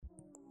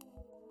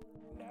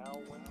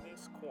Tall in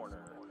this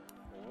corner,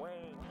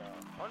 weighing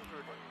 100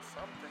 and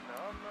something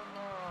on the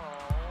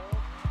lawn.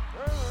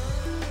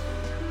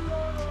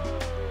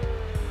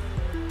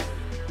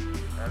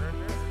 And in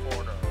this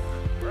corner,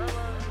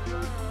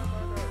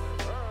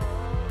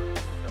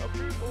 the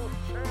people's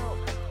champ,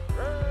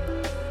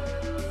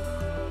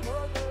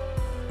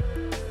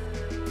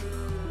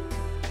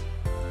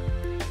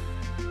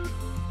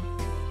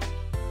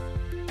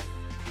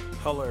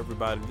 Hello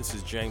everybody, this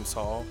is James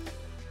Hall.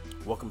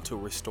 Welcome to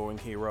Restoring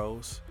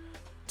Heroes.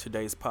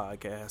 Today's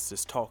podcast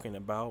is talking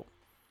about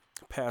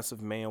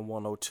Passive Man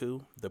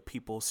 102, the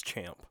People's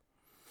Champ.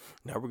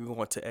 Now we're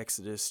going to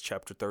Exodus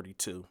chapter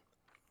 32. And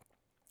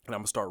I'm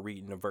going to start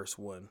reading in verse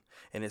 1.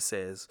 And it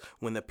says,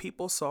 When the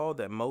people saw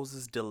that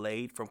Moses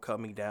delayed from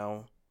coming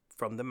down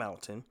from the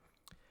mountain,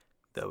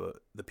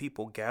 the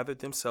people gathered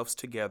themselves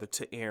together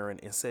to Aaron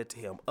and said to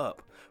him,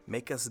 Up,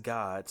 make us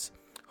gods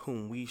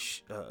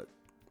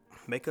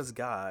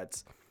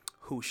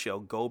who shall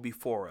go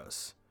before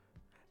us.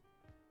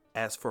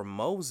 As for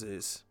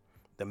Moses,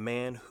 the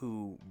man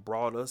who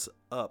brought us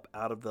up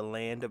out of the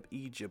land of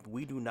Egypt,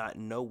 we do not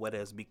know what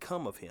has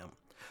become of him.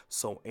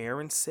 So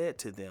Aaron said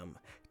to them,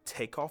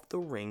 Take off the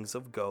rings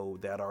of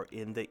gold that are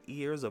in the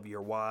ears of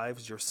your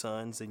wives, your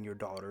sons, and your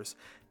daughters,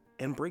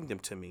 and bring them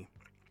to me.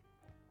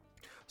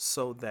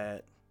 So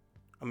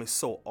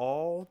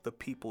all the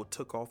people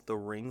took off the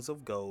rings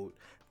of gold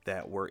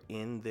that were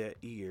in their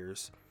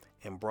ears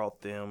and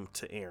brought them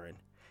to Aaron.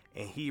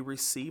 And he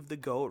received the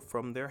gold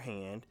from their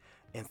hand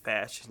and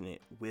fashioned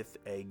it with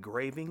a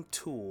graving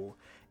tool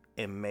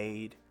and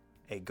made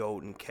a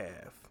golden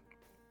calf.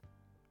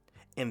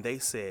 And they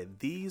said,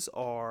 These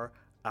are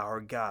our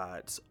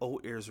gods,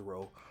 O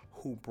Israel,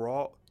 who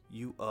brought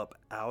you up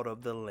out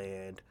of the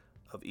land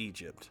of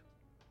Egypt.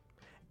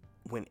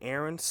 When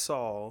Aaron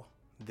saw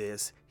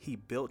this, he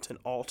built an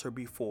altar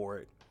before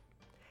it,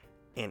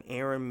 and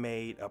Aaron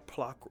made a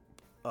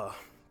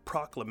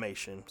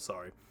proclamation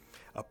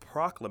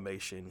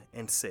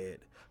and said,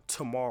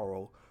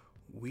 Tomorrow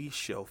we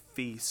shall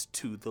feast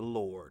to the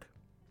Lord.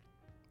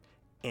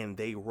 And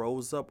they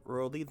rose up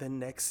early the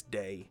next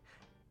day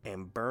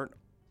and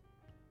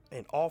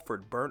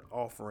offered burnt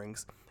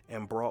offerings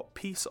and brought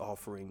peace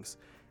offerings.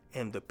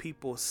 And the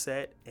people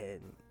sat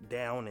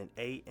down and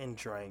ate and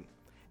drank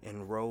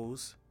and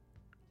rose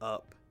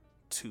up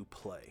to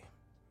play.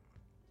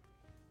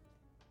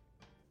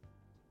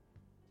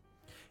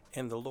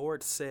 And the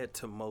Lord said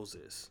to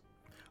Moses,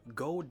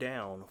 Go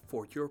down,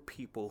 for your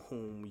people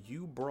whom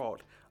you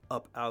brought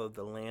up out of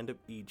the land of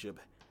Egypt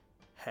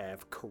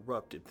have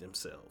corrupted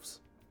themselves.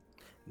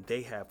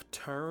 They have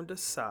turned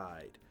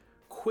aside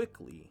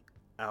quickly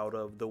out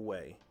of the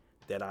way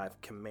that I've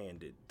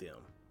commanded them.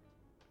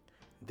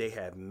 They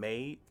have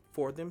made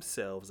for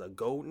themselves a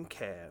golden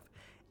calf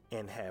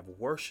and have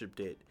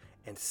worshipped it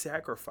and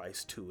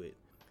sacrificed to it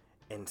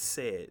and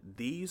said,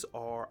 These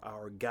are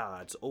our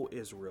gods, O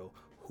Israel,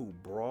 who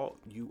brought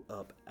you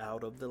up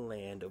out of the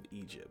land of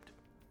Egypt.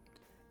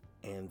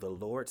 And the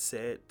Lord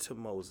said to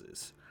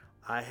Moses,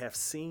 I have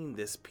seen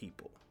this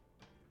people.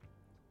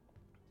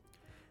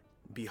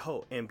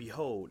 Behold,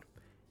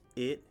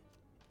 it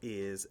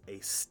is a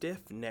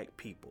stiff-necked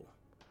people.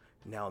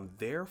 Now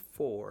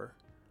therefore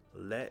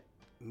let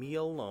me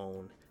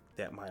alone,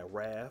 that my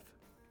wrath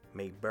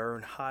may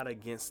burn hot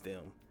against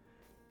them,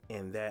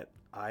 and that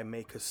I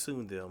may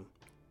consume them,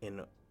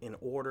 in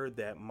order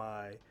that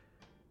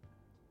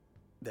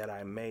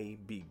I may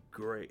be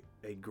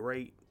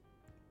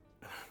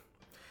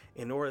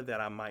in order that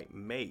I might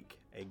make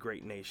a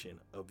great nation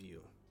of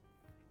you.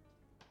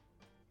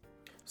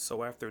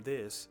 So after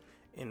this,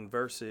 in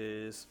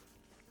verses,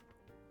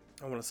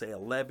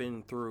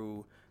 11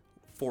 through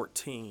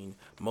 14,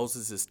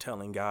 Moses is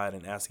telling God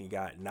and asking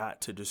God not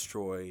to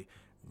destroy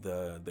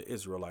the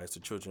Israelites, the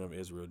children of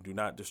Israel. Do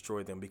not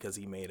destroy them, because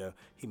he made a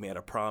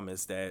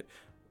promise that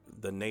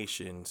the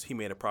nations, he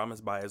made a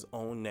promise by his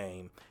own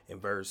name. In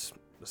verse,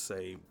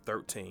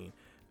 13,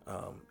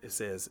 it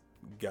says,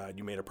 God,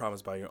 you made a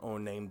promise by your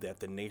own name that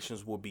the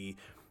nations will be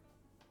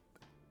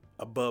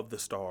above the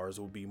stars,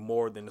 will be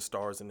more than the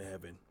stars in the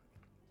heaven.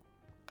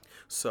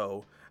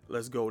 So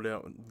let's go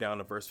down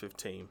to verse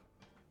 15.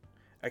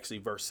 Actually,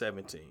 verse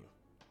 17.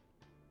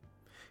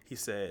 It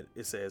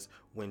says,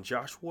 When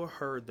Joshua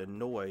heard the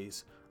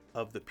noise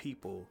of the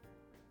people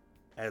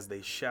as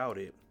they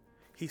shouted,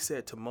 he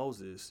said to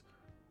Moses,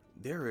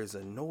 There is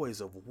a noise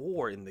of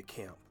war in the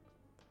camp.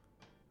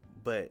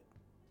 But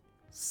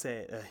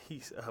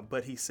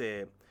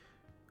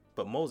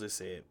Moses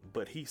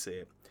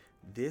said,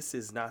 This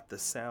is not the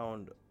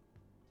sound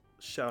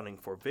shouting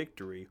for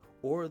victory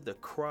or the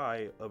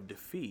cry of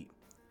defeat,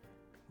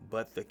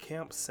 but the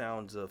camp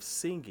sounds of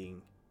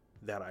singing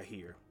that I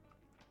hear.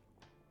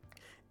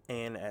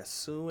 And as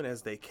soon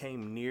as they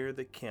came near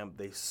the camp,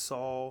 they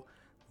saw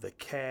the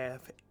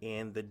calf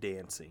and the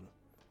dancing.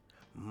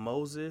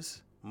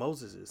 Moses'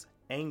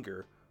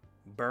 anger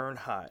burned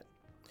hot,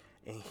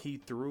 and he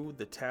threw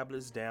the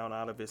tablets down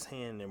out of his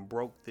hand and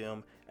broke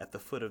them at the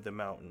foot of the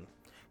mountain.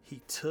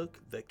 He took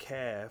the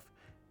calf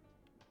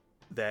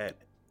that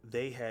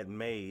they had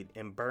made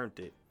and burnt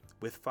it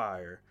with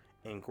fire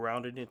and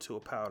ground it into a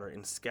powder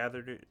and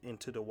scattered it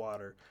into the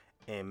water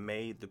and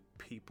made the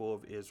people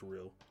of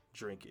Israel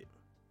drink it.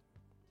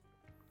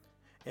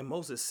 And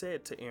Moses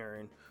said to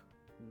Aaron,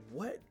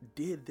 "What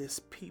did this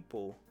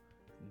people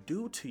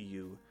do to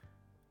you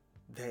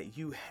that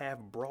you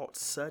have brought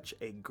such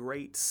a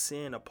great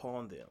sin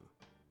upon them?"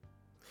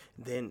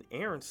 Then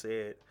Aaron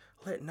said,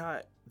 "Let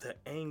not the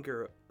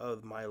anger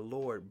of my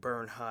Lord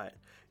burn hot.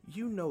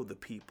 You know the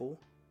people,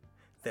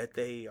 that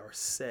they are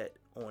set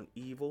on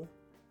evil.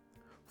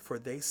 For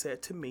they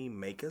said to me,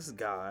 make us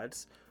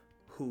gods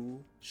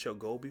who shall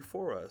go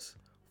before us.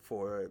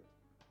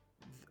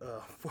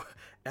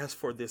 As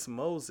for this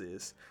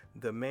Moses,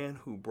 the man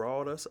who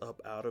brought us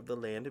up out of the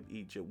land of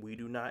Egypt, we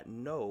do not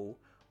know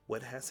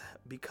what has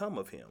become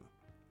of him."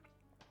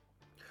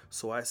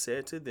 So I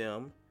said to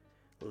them,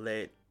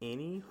 "Let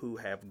any who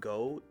have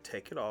gold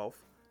take it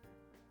off."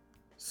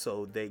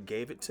 So they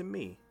gave it to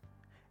me,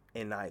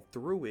 and I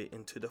threw it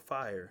into the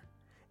fire,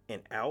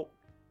 and out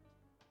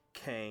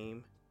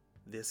came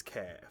this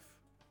calf.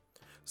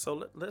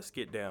 So let's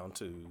get down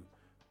to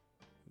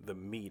the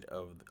meat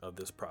of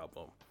this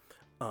problem.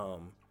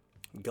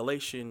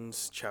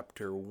 Galatians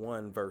chapter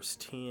 1 verse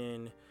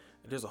 10.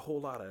 There's a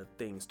whole lot of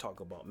things talk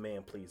about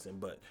man pleasing,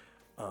 but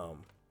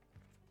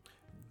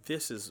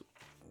this is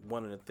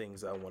one of the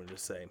things I wanted to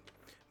say.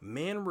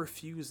 Man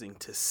refusing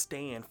to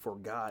stand for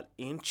God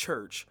in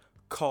church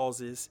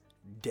causes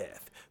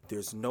death.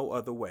 There's no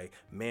other way.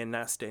 Man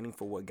not standing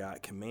for what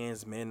God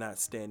commands, man not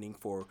standing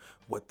for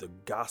what the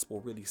gospel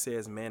really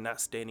says, man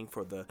not standing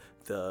for the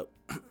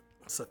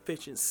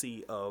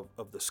sufficiency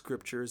of the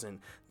scriptures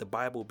and the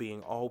Bible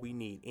being all we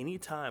need.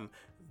 Anytime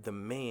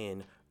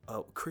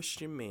a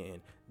Christian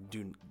man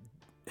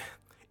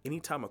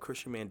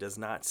does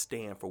not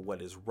stand for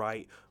what is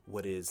right,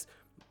 what is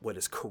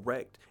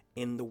correct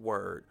in the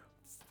word,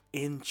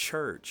 in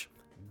church,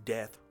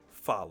 death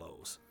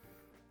follows.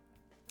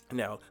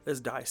 Now, let's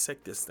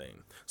dissect this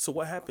thing. So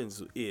what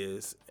happens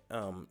is,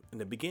 in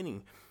the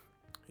beginning,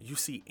 you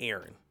see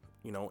Aaron.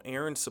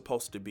 Aaron's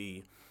supposed to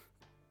be,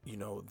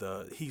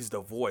 he's the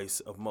voice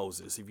of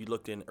Moses. If you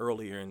looked in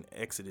earlier in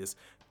Exodus,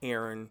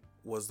 Aaron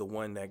was the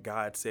one that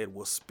God said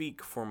will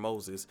speak for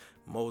Moses.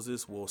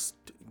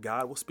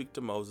 God will speak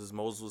to Moses.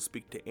 Moses will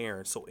speak to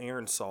Aaron. So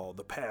Aaron saw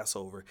the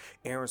Passover.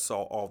 Aaron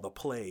saw all the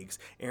plagues.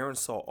 Aaron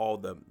saw all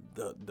the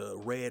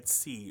Red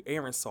Sea.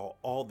 Aaron saw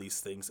all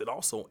these things. And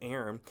also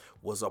Aaron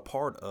was a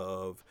part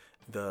of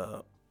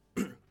the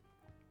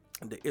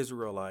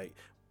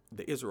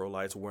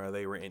Israelites where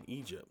they were in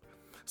Egypt.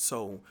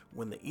 So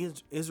when the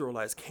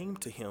Israelites came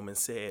to him and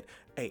said,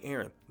 "Hey,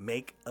 Aaron,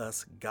 make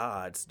us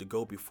gods to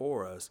go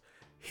before us,"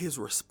 his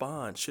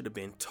response should have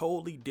been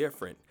totally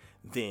different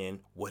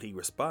than what he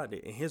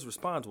responded. And his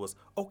response was,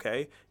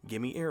 "Okay,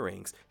 give me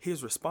earrings."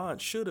 His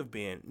response should have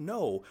been,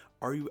 "No,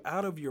 are you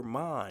out of your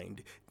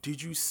mind? Do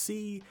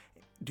you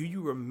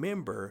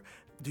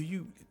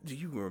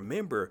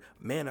remember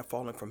manna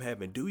falling from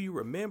heaven? Do you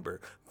remember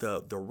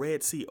the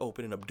Red Sea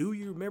opening up? Do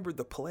you remember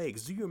the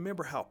plagues? Do you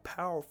remember how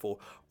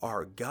powerful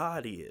our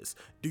God is?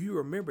 Do you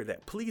remember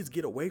that? Please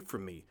get away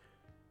from me.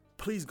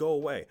 Please go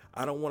away.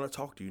 I don't want to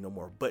talk to you no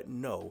more." But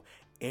no,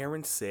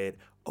 Aaron said,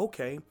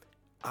 "Okay,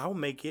 I'll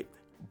make it.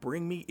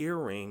 Bring me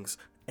earrings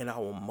and I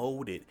will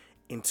mold it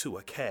into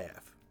a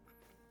calf."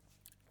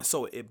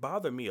 So it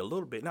bothered me a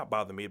little bit, not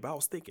bothered me, but I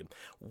was thinking,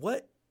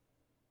 what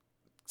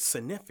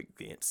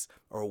significance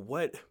or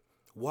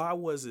why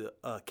was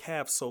a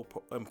calf so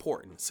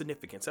important?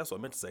 Significance, that's what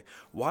I meant to say.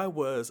 Why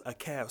was a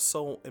calf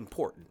so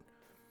important?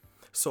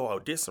 So I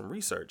did some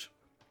research,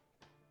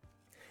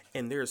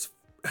 and there's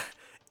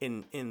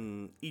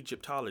in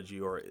Egyptology,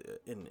 or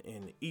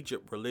in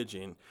Egypt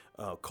religion,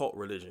 cult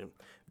religion,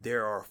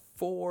 there are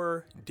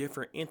 4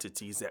 different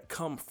entities that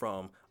come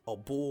from a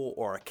bull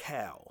or a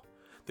cow.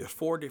 There's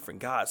 4 different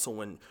gods. So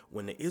when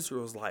the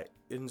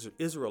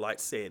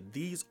Israelites said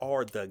these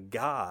are the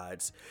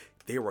gods,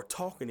 they were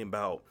talking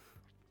about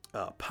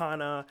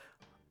Pana,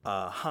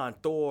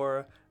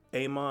 Hathor,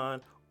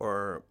 Amon,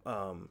 or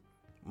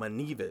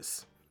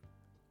Manivis.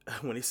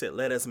 When he said,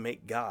 "Let us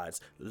make gods,"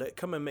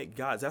 come and make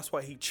gods. That's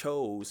why he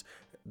chose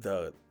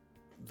the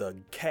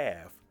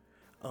calf,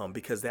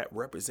 because that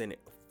represented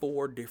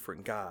 4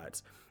 different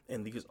gods.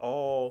 And these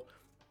all,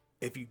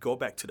 if you go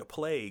back to the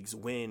plagues,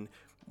 when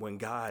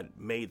God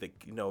made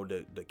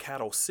the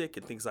cattle sick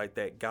and things like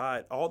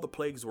that, all the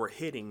plagues were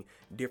hitting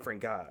different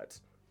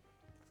gods.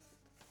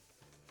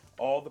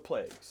 All the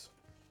plagues.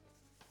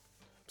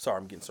 Sorry,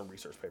 I'm getting some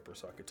research paper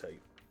so I could tell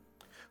you.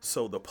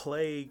 So the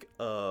plague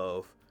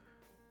of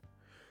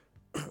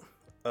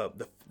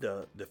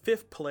the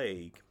 5th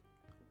plague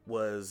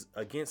was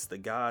against the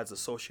gods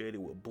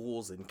associated with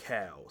bulls and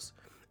cows,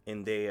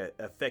 and they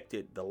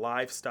affected the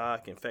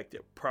livestock,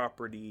 infected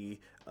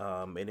property,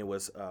 and it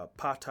was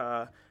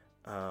Ptah,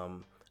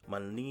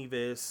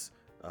 Manivis,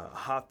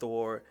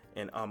 Hathor,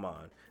 and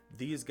Ammon.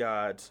 These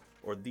gods,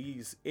 or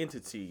these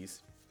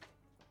entities,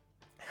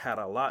 had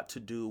a lot to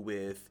do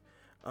with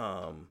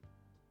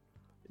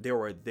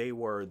they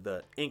were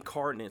the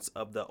incarnates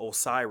of the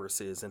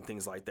Osirises and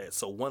things like that.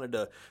 So one of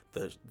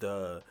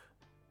the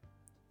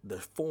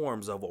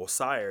forms of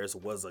Osiris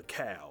was a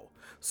cow.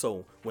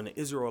 So when the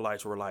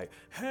Israelites were like,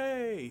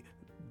 hey,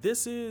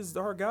 this is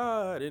our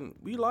God and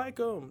we like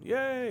him,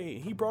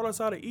 yay, he brought us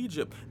out of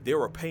Egypt, they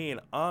were paying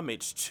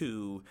homage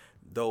to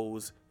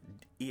those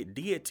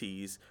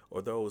deities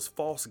or those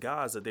false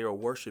gods that they were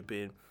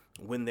worshiping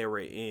when they were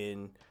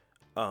in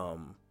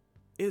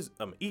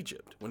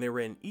Egypt, when they were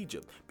in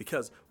Egypt.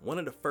 Because one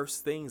of the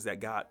first things that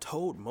God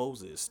told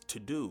Moses to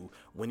do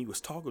when he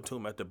was talking to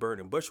him at the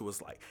burning bush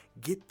was like,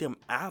 get them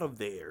out of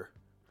there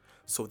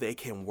so they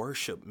can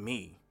worship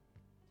me.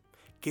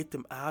 Get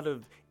them out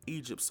of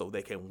Egypt so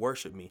they can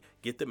worship me.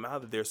 Get them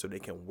out of there so they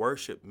can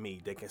worship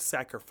me. They can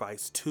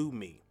sacrifice to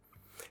me.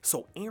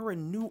 So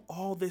Aaron knew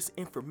all this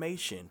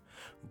information,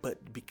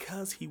 but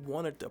because he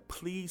wanted to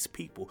please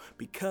people,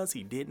 because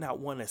he did not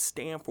want to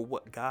stand for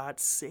what God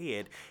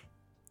said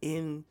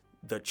in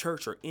the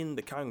church or in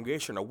the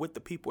congregation or with the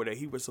people that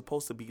he was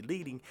supposed to be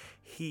leading,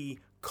 he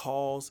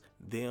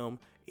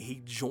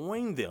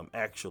joined them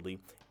actually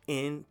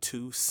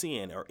into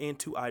sin or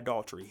into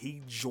idolatry.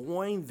 He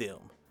joined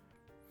them.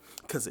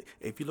 Because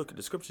if you look at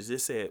the scriptures,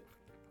 it said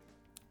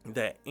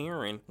that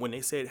Aaron, when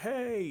they said,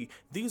 hey,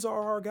 these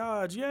are our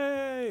gods,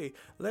 yay,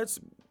 let's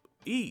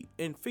eat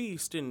and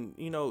feast and,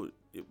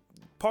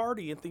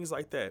 party and things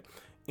like that.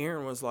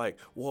 Aaron was like,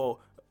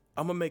 well,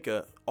 I'm going to make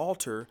an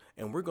altar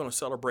and we're going to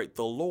celebrate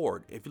the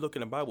Lord. If you look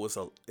in the Bible,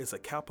 it's a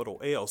capital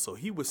L. So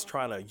he was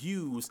trying to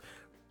use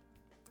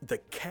the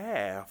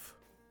calf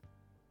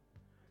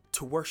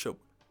to worship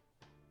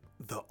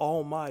the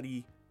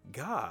Almighty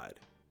God.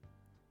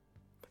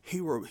 He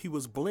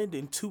was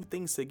blending two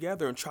things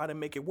together and trying to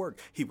make it work.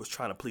 He was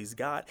trying to please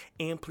God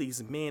and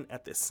please men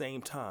at the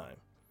same time.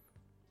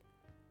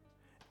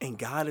 And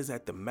God is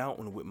at the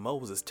mountain with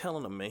Moses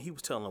telling him, man, he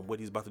was telling him what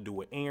he's about to do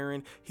with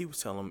Aaron. He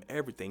was telling him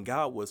everything.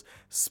 God was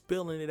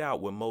spilling it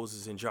out with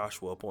Moses and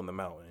Joshua up on the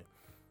mountain.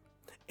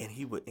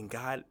 And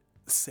God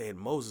said,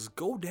 Moses,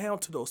 go down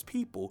to those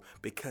people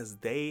because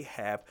they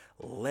have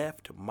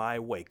left my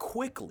way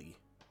quickly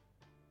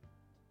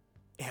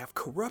and have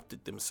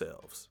corrupted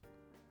themselves.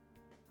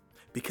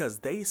 Because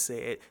they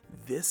said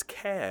this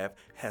calf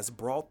has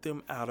brought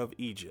them out of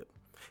Egypt.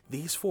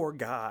 These four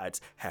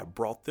gods have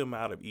brought them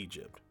out of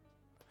Egypt.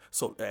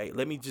 So, hey,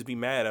 let me just be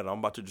mad at them. I'm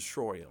about to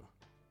destroy them.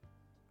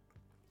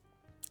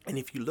 And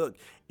if you look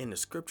in the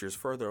scriptures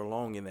further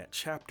along in that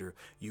chapter,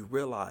 you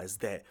realize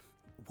that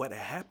what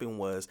happened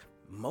was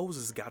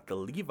Moses got the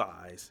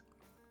Levites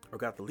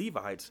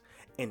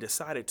and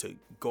decided to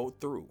go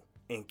through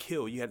and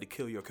kill. You had to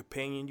kill your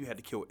companion. You had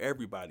to kill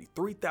everybody.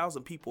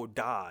 3,000 people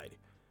died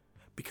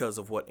because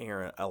of what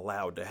Aaron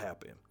allowed to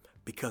happen,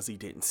 because he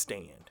didn't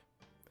stand.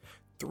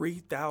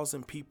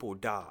 3,000 people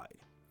died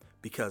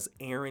because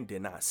Aaron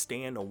did not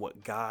stand on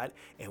what God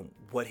and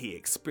what he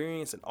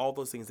experienced and all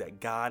those things that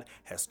God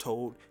has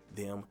told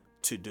him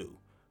to do.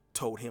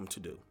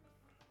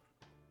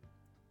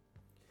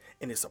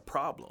 And it's a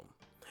problem.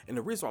 And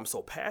the reason why I'm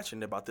so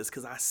passionate about this,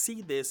 because I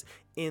see this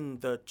in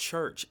the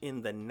church,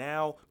 in the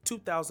now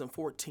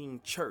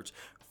 2014 church,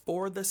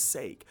 for the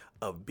sake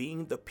of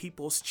being the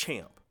people's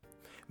champ.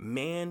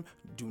 Men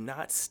do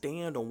not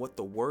stand on what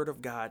the word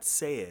of God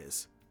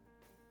says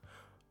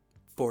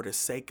for the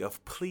sake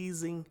of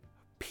pleasing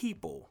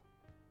people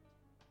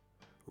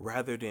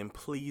rather than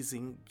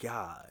pleasing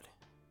God.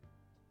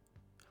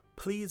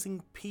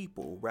 Pleasing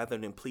people rather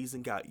than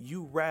pleasing God.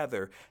 You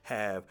rather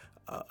have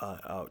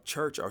a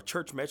church or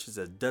church message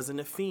that doesn't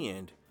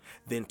offend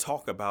than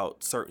talk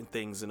about certain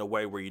things in a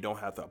way where you don't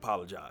have to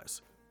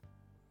apologize.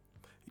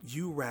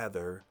 You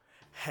rather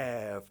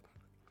have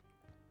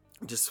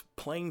just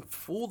plain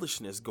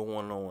foolishness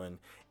going on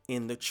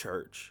in the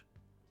church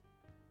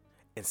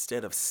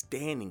instead of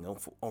standing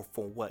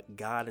for what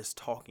God is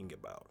talking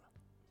about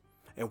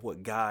and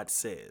what God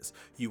says.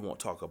 You won't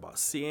talk about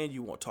sin.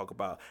 You won't talk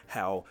about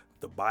how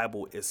the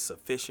Bible is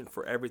sufficient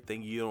for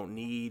everything. You don't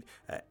need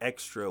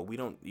extra. We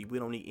don't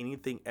need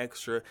anything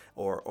extra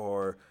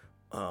or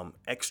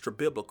extra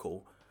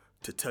biblical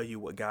to tell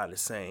you what God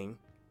is saying.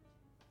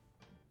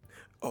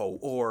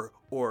 Oh,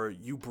 or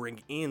you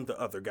bring in the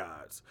other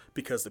gods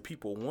because the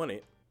people want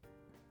it.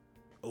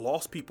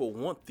 Lost people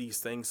want these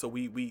things, so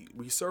we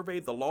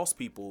survey the lost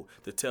people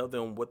to tell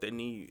them what they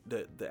need,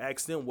 to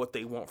ask them what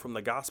they want from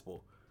the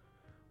gospel.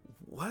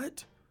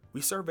 What?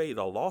 We survey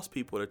the lost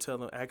people to tell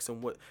them, ask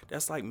them what.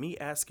 That's like me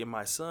asking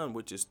my son,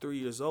 which is 3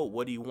 years old,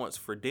 what he wants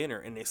for dinner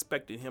and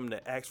expecting him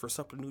to ask for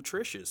something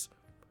nutritious.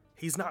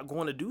 He's not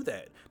going to do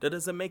that. That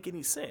doesn't make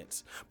any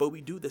sense. But we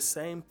do the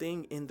same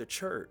thing in the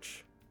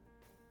church.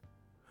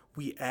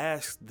 We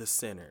ask the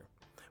sinner.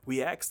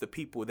 We ask the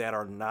people that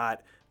are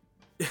not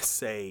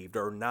saved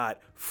or not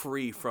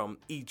free from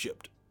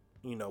Egypt,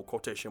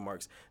 quotation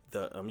marks,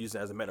 I'm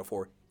using it as a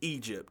metaphor,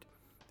 Egypt.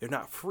 They're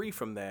not free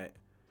from that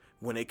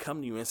when they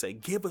come to you and say,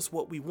 give us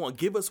what we want,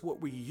 give us what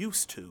we're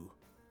used to.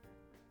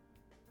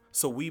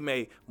 So we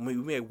may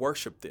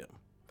worship them.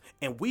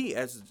 And we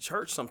as the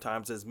church,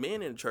 sometimes as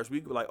men in the church,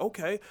 we go like,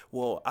 okay,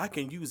 well, I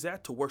can use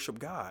that to worship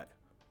God.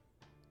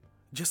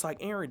 Just like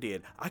Aaron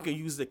did. I can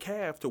use the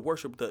calf to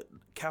worship the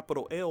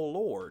capital L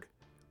Lord.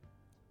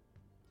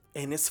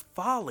 And it's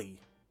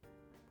folly.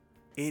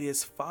 It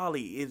is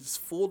folly. It is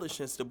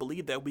foolishness to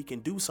believe that we can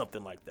do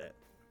something like that.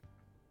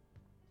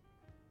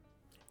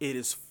 It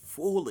is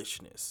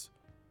foolishness.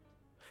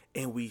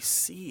 And we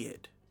see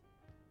it.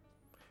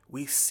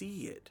 We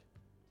see it.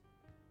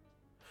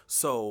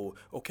 So,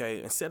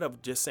 okay, instead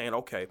of just saying,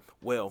 okay,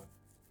 well,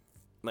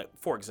 like,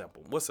 for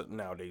example, what's a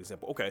nowadays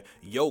example? Okay,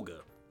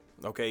 yoga.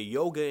 Okay,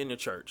 yoga in the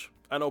church.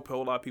 I know a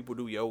lot of people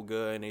do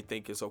yoga and they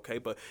think it's okay,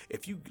 but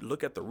if you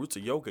look at the roots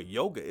of yoga,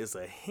 yoga is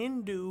a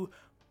Hindu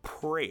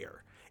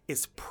prayer.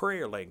 It's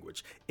prayer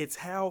language. It's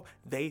how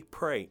they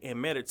pray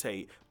and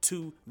meditate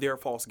to their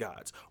false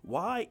gods.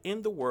 Why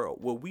in the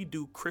world will we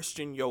do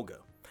Christian yoga?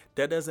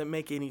 That doesn't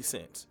make any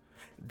sense.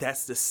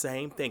 That's the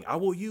same thing. I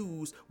will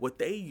use what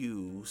they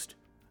used.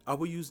 I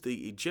will use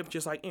the Egyptians,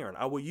 just like Aaron.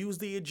 I will use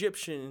the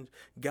Egyptian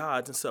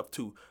gods and stuff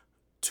to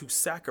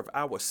sacrifice.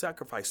 I will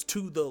sacrifice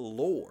to the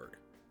Lord.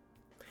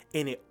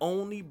 And it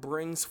only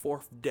brings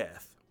forth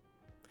death.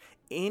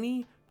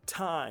 Any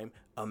time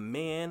a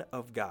man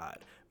of God,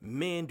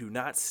 men do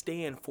not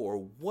stand for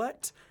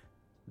what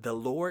the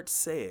Lord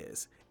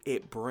says,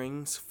 it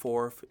brings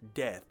forth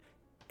death.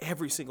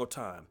 Every single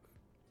time.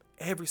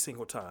 Every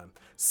single time.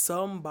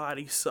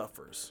 Somebody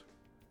suffers.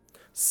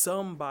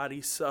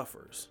 Somebody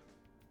suffers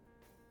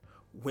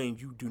when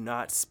you do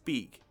not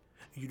speak.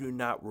 You do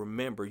not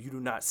remember. You do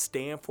not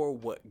stand for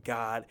what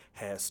God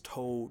has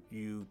told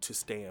you to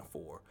stand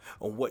for,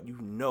 or what you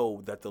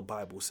know that the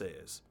Bible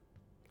says.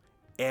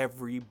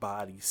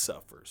 Everybody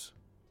suffers.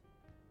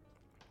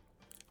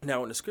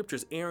 Now, in the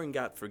scriptures, Aaron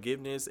got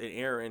forgiveness and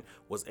Aaron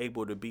was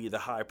able to be the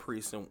high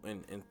priest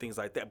and things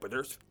like that. But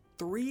there's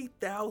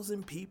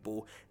 3,000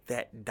 people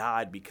that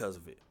died because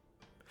of it.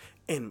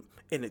 And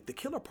the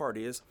killer part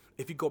is,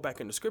 if you go back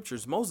in the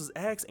scriptures, Moses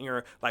asked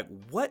Aaron, like,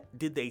 what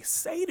did they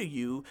say to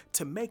you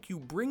to make you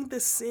bring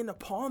this sin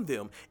upon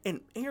them?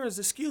 And Aaron's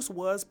excuse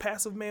was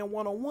Passive Man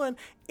 101.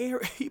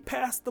 Aaron, he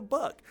passed the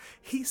buck.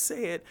 He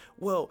said,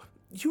 well,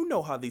 you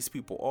know how these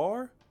people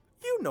are.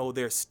 You know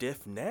they're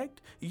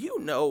stiff-necked. You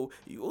know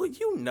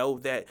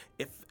that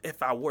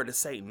if I were to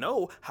say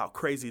no, how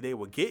crazy they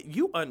would get.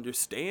 You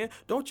understand.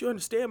 Don't you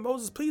understand,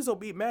 Moses? Please don't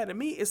be mad at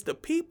me. It's the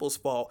people's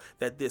fault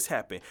that this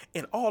happened.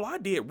 And all I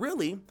did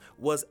really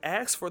was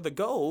ask for the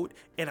gold,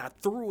 and I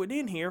threw it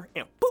in here,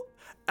 and boop,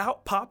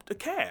 out popped the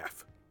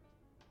calf.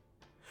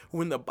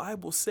 When the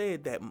Bible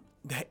said that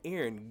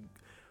Aaron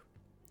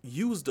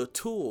used a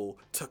tool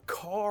to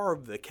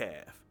carve the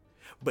calf,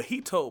 but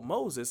he told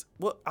Moses,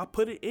 well, I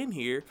put it in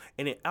here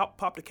and it out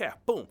popped the calf.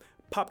 Boom,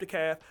 popped the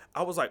calf.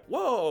 I was like,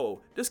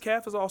 whoa, this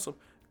calf is awesome.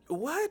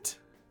 What?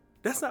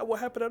 That's not what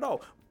happened at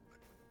all.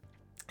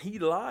 He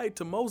lied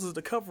to Moses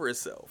to cover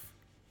himself.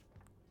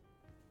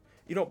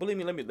 You don't believe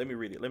me? Let me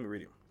read it. Let me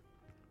read it.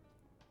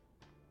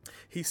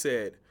 He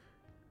said,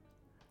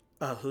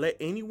 let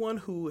anyone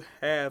who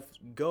have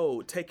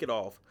gold take it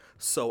off.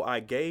 So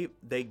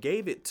they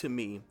gave it to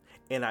me,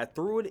 and I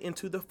threw it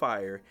into the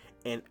fire,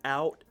 and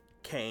out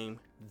came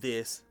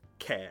this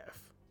calf.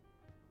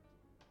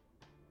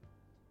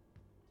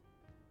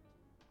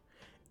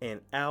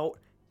 And out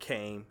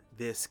came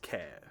this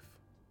calf.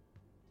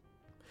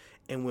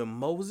 And when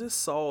Moses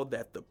saw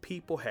that the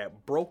people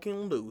had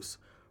broken loose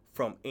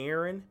from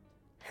Aaron,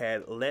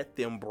 had let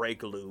them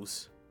break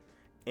loose,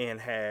 and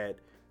had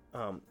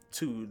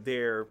to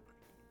their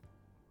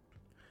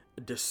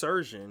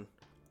desertion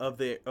of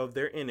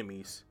their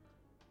enemies,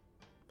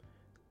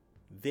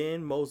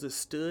 then Moses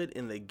stood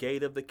in the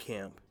gate of the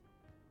camp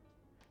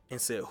and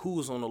said,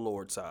 who's on the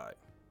Lord's side?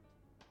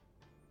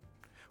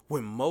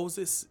 When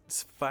Moses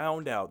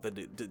found out that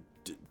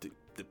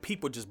the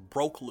people just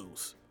broke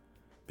loose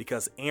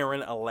because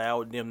Aaron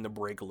allowed them to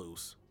break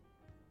loose,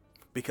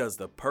 because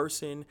the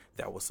person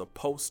that was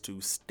supposed to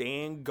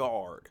stand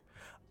guard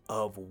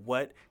of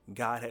what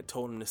God had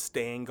told him to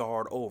stand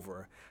guard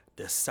over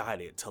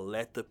decided to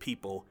let the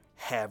people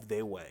have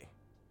their way.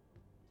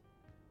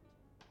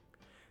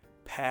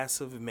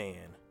 Passive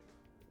Man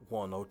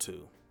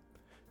 102.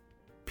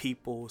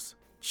 People's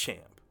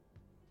champ.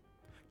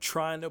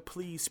 Trying to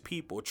please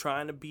people,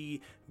 trying to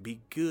be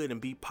good and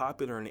be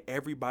popular in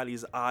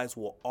everybody's eyes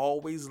will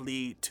always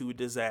lead to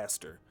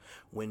disaster.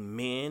 When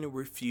men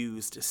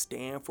refuse to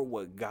stand for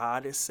what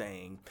God is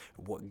saying,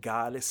 what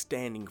God is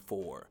standing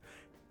for,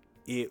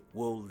 it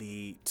will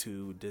lead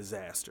to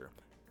disaster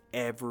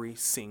every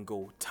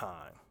single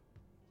time.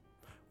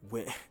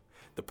 When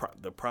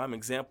the prime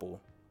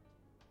example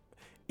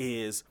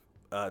is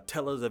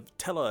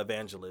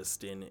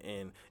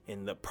televangelist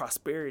and the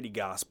prosperity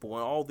gospel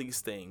and all these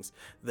things,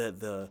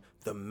 the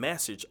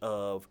message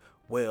of,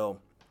 well,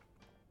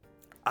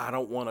 I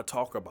don't want to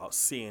talk about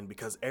sin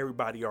because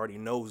everybody already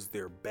knows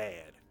they're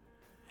bad.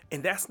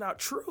 And that's not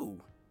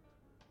true.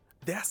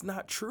 That's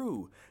not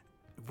true.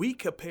 We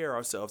compare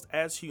ourselves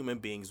as human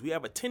beings. We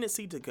have a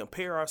tendency to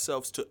compare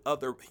ourselves to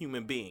other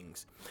human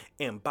beings.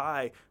 And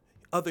by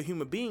other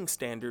human being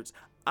standards,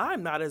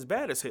 I'm not as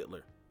bad as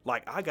Hitler.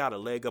 Like, I got a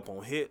leg up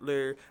on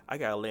Hitler. I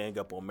got a leg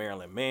up on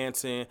Marilyn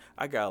Manson.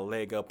 I got a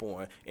leg up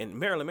on, and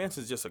Marilyn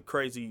Manson's just a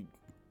crazy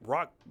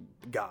rock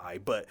guy,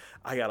 but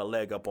I got a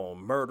leg up on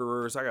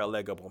murderers. I got a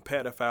leg up on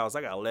pedophiles.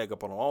 I got a leg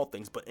up on all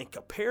things. But in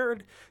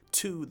compared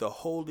to the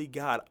holy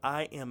God,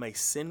 I am a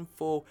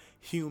sinful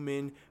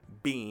human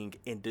being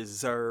and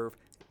deserve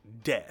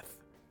death.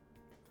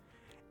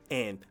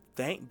 And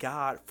thank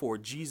God for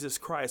Jesus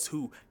Christ,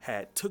 who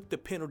had took the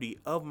penalty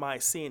of my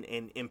sin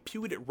and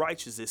imputed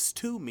righteousness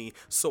to me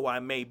so I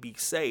may be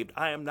saved.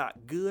 I am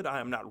not good.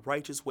 I am not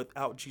righteous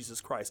without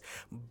Jesus Christ.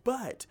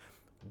 But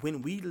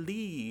when we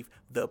leave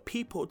the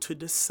people to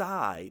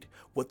decide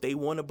what they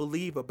want to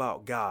believe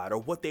about God or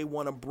what they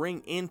want to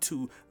bring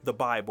into the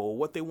Bible or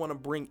what they want to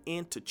bring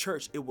into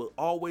church, it will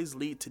always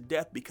lead to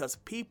death, because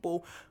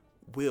people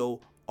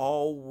will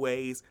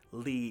always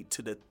lead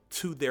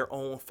to their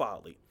own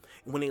folly.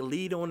 When they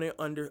lead on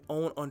their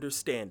own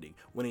understanding,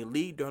 when they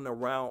lead on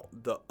around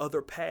the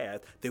other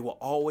path, they will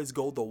always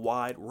go the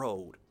wide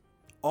road.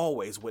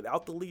 Always,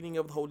 without the leading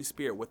of the Holy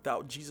Spirit,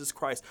 without Jesus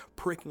Christ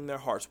pricking their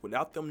hearts,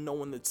 without them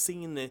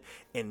seeing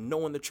and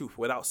knowing the truth,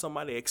 without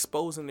somebody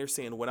exposing their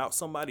sin, without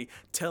somebody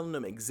telling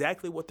them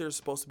exactly what they're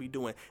supposed to be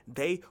doing,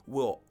 they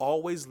will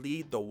always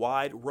lead the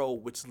wide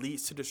road, which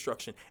leads to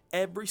destruction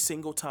every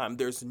single time.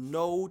 There's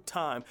no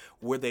time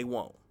where they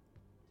won't.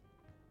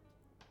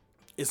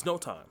 It's no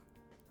time.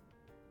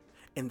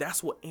 And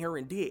that's what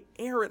Aaron did.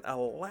 Aaron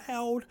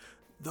allowed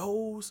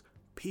those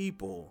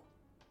people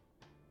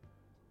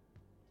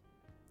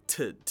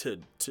to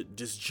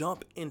just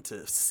jump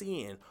into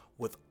sin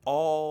with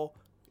all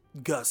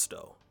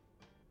gusto.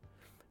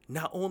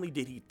 Not only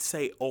did he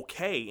say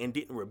okay and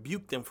didn't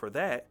rebuke them for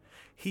that,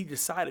 he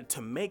decided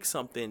to make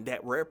something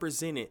that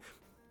represented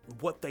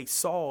what they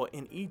saw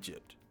in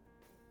Egypt.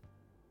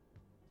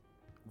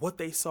 What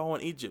they saw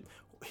in Egypt.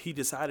 He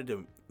decided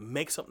to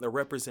make something to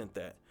represent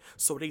that.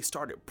 So they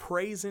started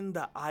praising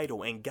the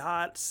idol, and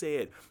God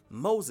said,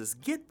 Moses,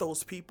 get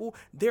those people.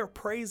 They're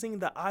praising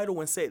the idol,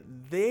 and said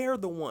they're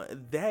the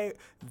one,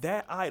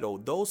 that idol,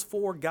 those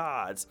four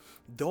gods,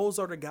 those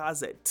are the gods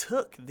that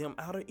took them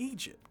out of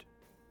Egypt.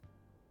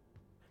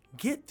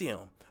 Get them.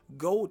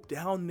 Go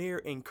down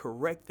there and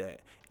correct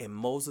that. And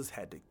Moses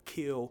had to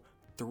kill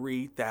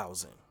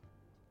 3,000.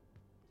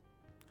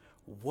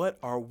 What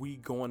are we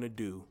going to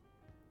do,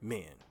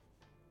 men?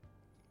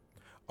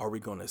 Are we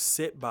going to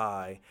sit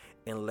by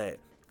and let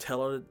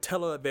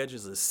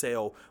televangelists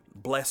sell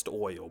blessed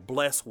oil,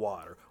 blessed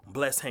water,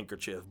 blessed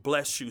handkerchief,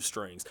 blessed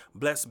shoestrings,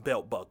 blessed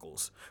belt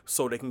buckles,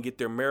 so they can get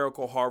their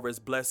miracle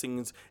harvest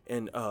blessings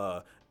and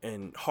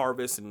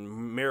harvest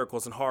and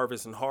miracles and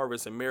harvest and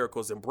harvest and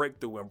miracles and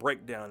breakthrough and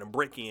breakdown and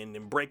break in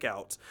and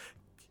breakouts?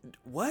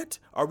 What?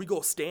 Are we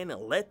going to stand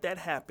and let that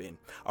happen?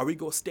 Are we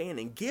going to stand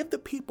and give the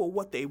people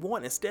what they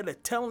want instead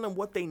of telling them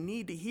what they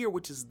need to hear,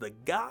 which is the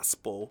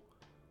gospel?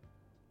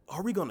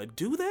 Are we going to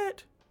do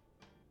that?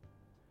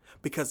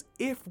 Because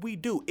if we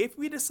do, if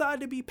we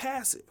decide to be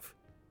passive,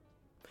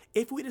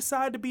 if we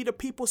decide to be the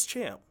people's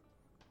champ,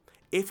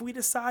 if we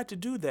decide to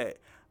do that,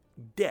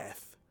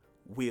 death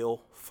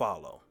will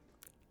follow.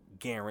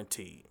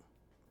 Guaranteed.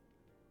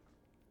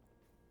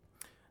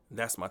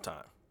 That's my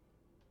time.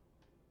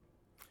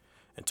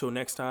 Until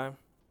next time,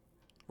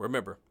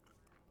 remember,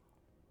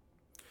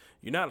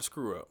 you're not a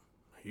screw up.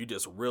 You're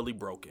just really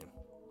broken.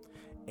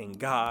 And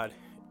God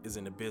is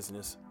in the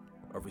business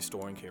of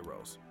restoring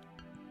heroes.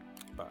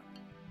 Bye.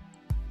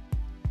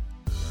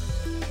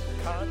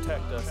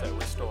 Contact us at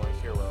Restoring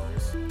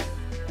Heroes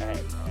at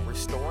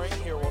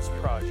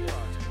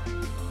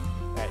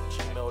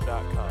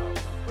restoringheroesproject@gmail.com.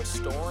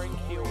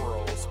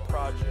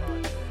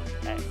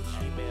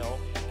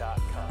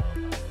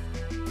 restoringheroesproject@gmail.com.